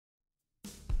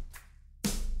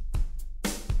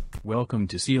Welcome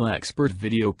to SealXpert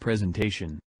video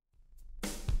presentation.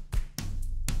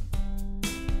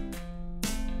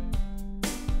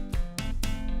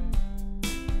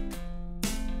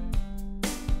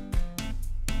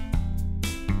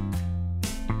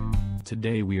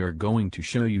 Today we are going to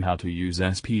show you how to use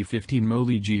SP50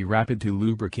 Moly G-Rapid to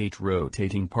lubricate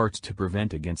rotating parts to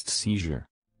prevent against seizure.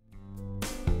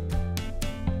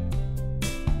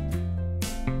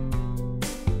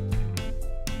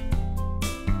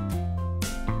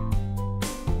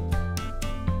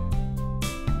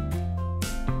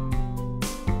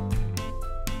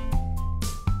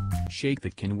 Shake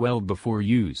the can well before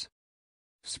use.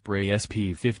 Spray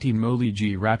SP50 Moly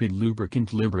G-Rapid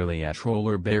lubricant liberally at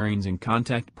roller bearings and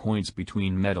contact points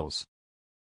between metals.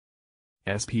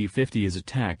 SP50 is a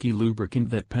tacky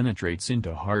lubricant that penetrates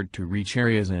into hard-to-reach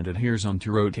areas and adheres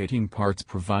onto rotating parts,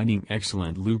 providing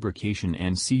excellent lubrication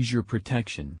and seizure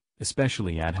protection,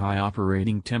 especially at high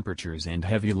operating temperatures and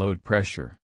heavy load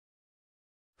pressure.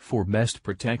 For best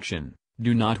protection,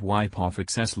 do not wipe off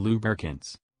excess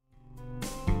lubricants.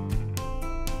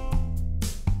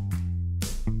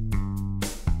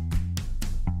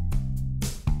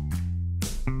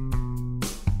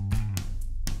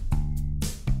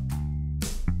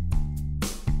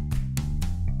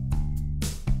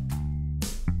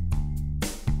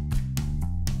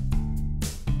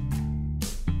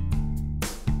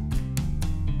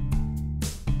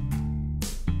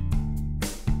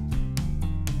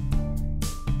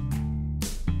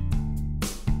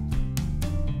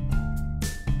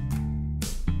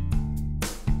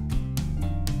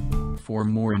 For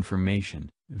more information,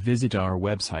 visit our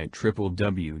website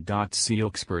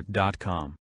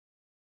www.sealxpert.com.